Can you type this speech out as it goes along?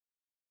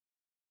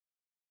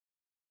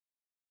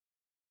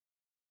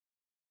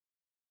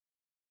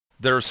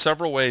There are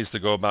several ways to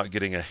go about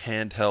getting a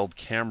handheld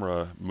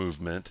camera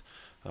movement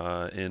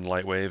in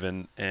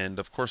LightWave, and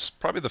of course,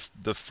 probably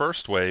the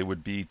first way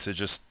would be to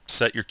just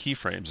set your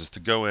keyframes, is to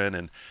go in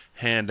and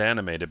hand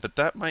animate it. But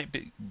that might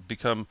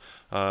become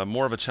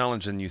more of a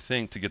challenge than you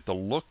think to get the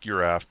look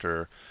you're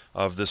after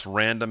of this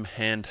random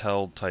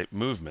handheld type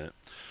movement.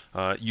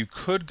 You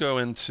could go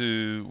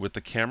into, with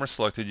the camera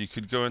selected, you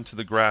could go into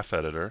the graph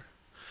editor,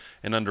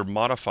 and under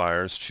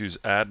modifiers, choose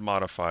Add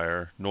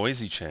Modifier,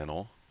 Noisy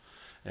Channel.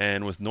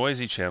 And with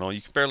Noisy Channel,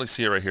 you can barely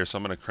see it right here, so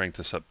I'm going to crank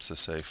this up to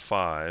say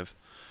 5.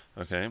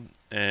 Okay,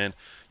 and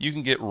you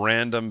can get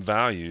random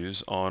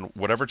values on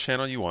whatever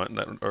channel you want,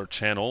 or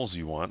channels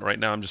you want. Right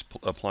now I'm just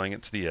applying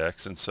it to the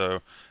X, and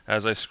so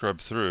as I scrub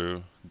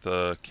through,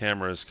 the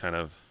camera is kind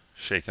of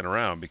shaking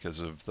around because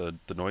of the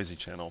noisy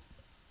channel.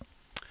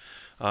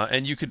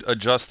 And you could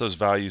adjust those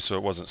values so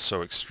it wasn't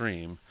so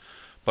extreme.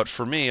 But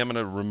for me, I'm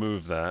going to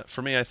remove that.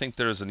 For me, I think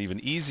there's an even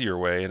easier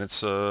way, and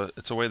it's a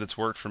way that's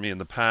worked for me in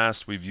the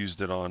past. We've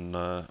used it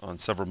on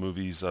several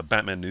movies.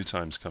 Batman New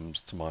Times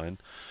comes to mind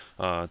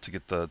to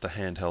get the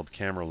handheld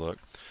camera look,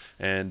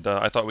 and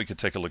I thought we could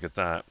take a look at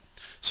that.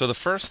 So the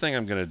first thing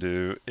I'm going to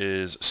do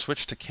is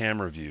switch to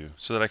camera view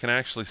so that I can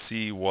actually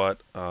see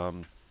what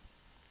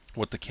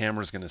the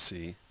camera is going to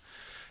see.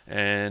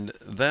 And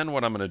then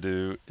what I'm going to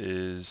do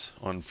is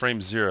on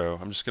frame 0,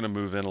 I'm just going to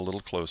move in a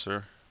little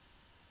closer.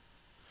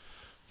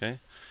 Okay,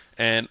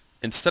 and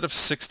instead of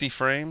 60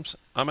 frames,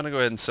 I'm going to go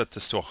ahead and set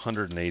this to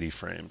 180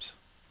 frames.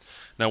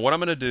 Now what I'm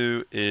going to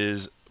do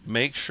is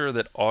make sure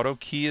that auto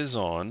key is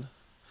on,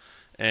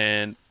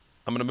 and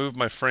I'm going to move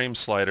my frame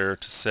slider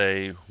to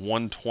say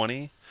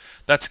 120.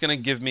 That's going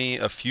to give me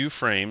a few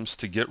frames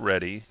to get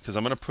ready, because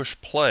I'm going to push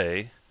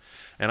play,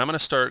 and I'm going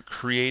to start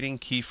creating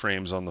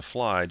keyframes on the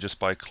fly just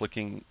by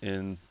clicking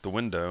in the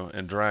window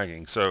and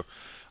dragging. So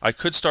I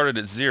could start it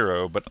at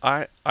 0, but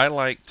I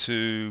like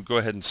to go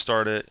ahead and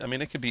start it. I mean,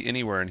 it could be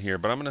anywhere in here,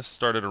 but I'm going to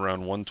start it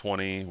around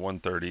 120,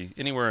 130,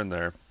 anywhere in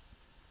there,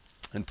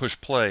 and push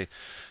play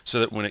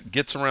so that when it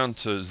gets around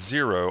to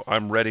 0,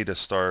 I'm ready to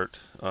start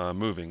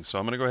moving. So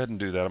I'm going to go ahead and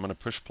do that. I'm going to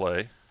push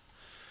play,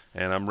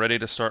 and I'm ready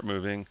to start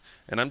moving,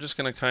 and I'm just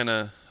going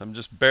to I'm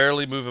just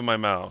barely moving my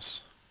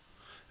mouse.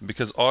 And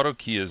because auto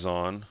key is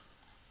on,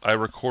 I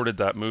recorded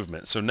that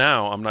movement. So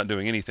now I'm not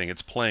doing anything.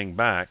 It's playing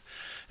back.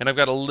 And I've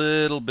got a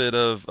little bit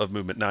of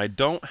movement. Now I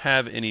don't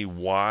have any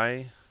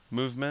Y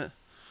movement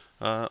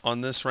on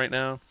this right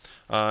now.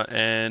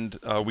 And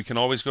we can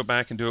always go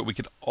back and do it. We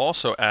could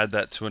also add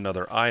that to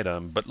another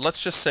item. But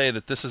let's just say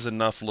that this is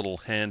enough little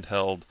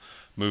handheld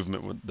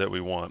movement that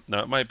we want.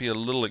 Now it might be a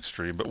little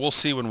extreme, but we'll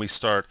see when we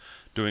start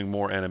doing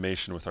more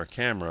animation with our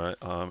camera.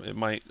 It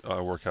might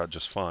work out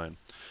just fine.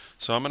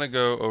 So I'm going to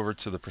go over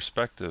to the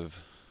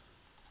perspective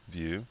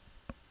view,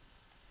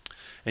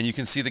 and you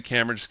can see the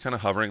camera just kind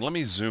of hovering. Let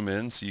me zoom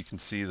in so you can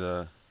see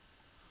the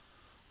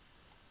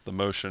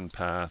motion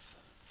path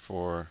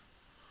for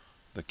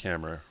the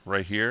camera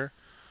right here.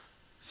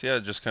 See how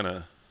it just kind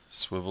of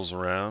swivels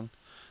around?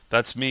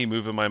 That's me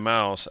moving my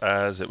mouse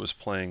as it was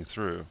playing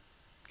through.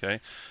 Okay,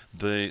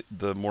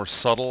 the more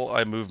subtle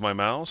I move my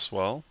mouse,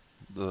 well,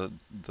 the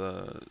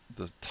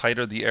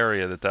tighter the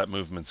area that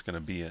movement's going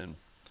to be in.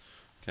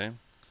 Okay,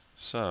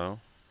 so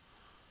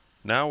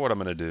now what I'm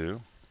going to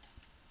do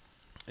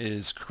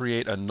is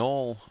create a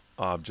null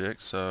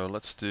object. So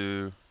let's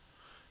do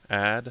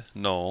add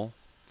null,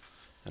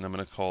 and I'm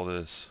going to call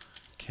this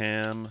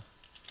cam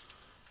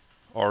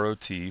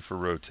ROT for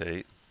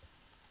rotate.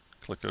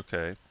 Click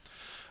OK.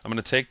 I'm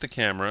going to take the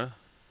camera,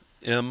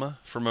 M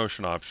for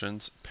motion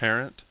options,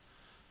 parent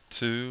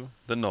to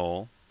the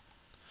null.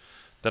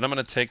 Then I'm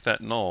going to take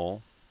that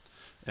null,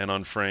 and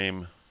on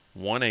frame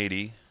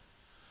 180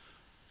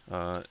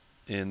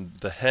 in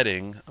the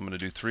heading, I'm going to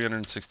do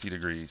 360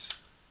 degrees.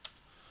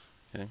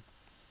 Okay,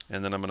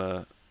 and then I'm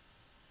going to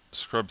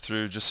scrub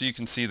through just so you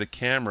can see the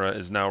camera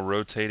is now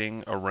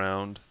rotating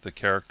around the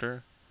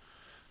character.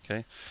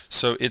 Okay,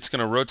 so it's going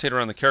to rotate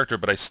around the character,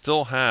 but I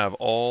still have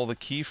all the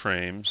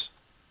keyframes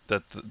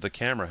that the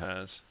camera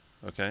has.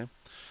 Okay,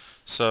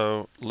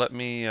 so let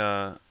me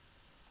go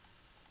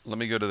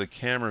to the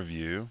camera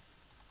view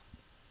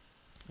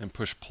and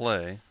push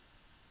play.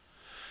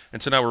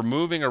 And so now we're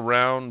moving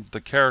around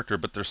the character,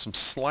 but there's some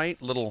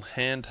slight little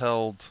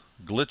handheld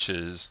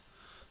glitches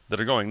that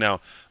are going.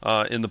 Now,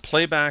 in the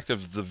playback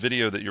of the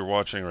video that you're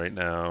watching right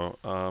now,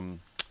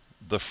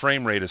 the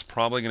frame rate is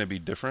probably going to be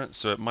different,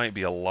 so it might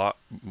be a lot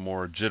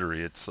more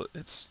jittery. It's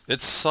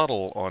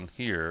subtle on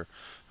here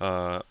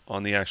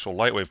on the actual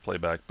LightWave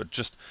playback, but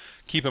just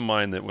keep in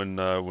mind that when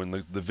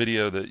the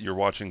video that you're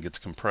watching gets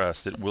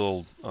compressed, it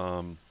will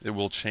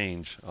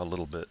change a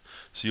little bit.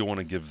 So you'll want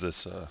to give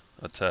this a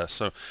test.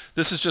 So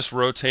this is just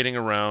rotating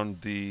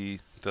around the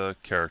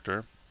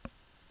character.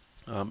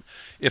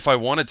 If I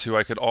wanted to,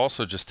 I could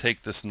also just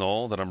take this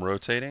null that I'm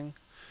rotating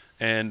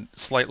and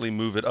slightly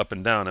move it up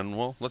and down, and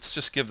well, let's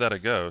just give that a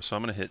go. So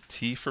I'm going to hit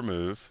T for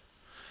move,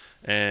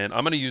 and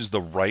I'm going to use the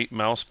right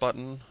mouse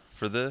button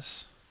for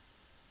this,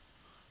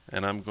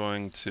 and I'm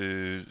going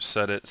to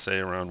set it, say,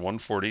 around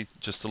 140,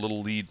 just a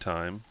little lead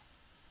time.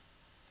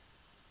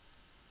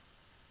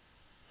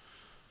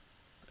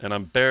 and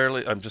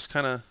I'm just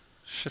kind of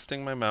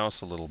shifting my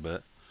mouse a little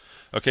bit.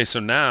 Okay, so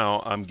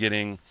now I'm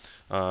getting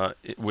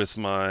with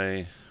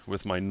my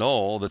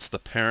null, that's the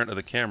parent of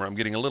the camera, I'm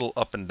getting a little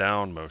up and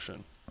down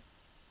motion.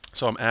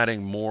 So I'm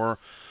adding more,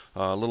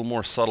 a little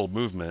more subtle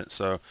movement.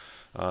 So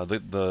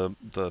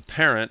the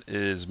parent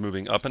is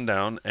moving up and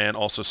down and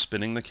also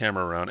spinning the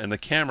camera around, and the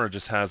camera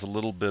just has a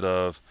little bit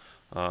of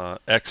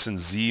X and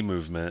Z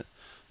movement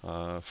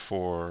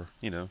for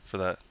for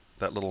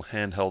that little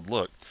handheld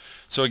look.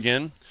 So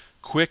again,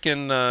 quick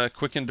and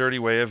dirty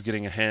way of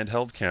getting a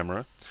handheld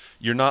camera.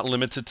 You're not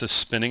limited to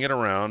spinning it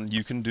around.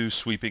 You can do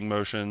sweeping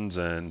motions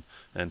and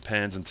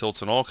pans and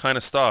tilts and all kind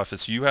of stuff.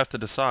 It's you have to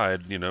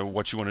decide,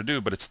 what you want to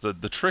do. But it's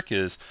the trick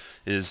is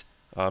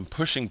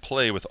pushing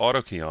play with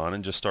auto key on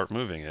and just start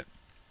moving it.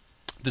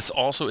 This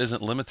also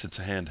isn't limited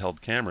to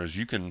handheld cameras.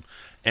 You can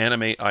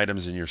animate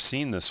items in your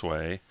scene this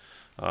way.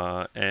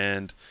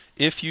 And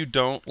if you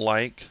don't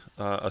like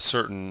a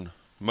certain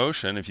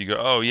motion, if you go,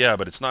 oh yeah,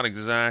 but it's not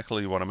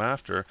exactly what I'm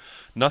after,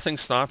 nothing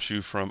stops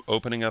you from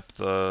opening up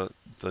the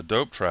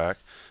dope track,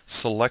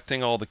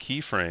 selecting all the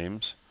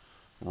keyframes,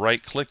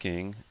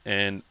 right-clicking,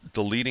 and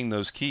deleting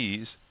those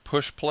keys,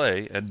 push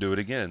play, and do it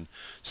again.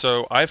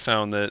 So I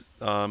found that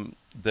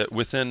that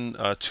within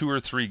 2 or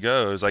 3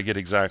 goes, I get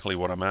exactly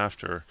what I'm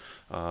after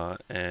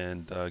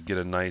and get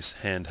a nice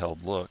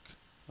handheld look.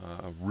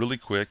 Really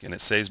quick, and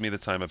it saves me the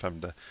time of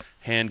having to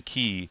hand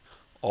key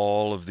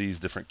all of these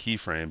different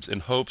keyframes in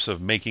hopes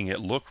of making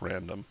it look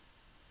random.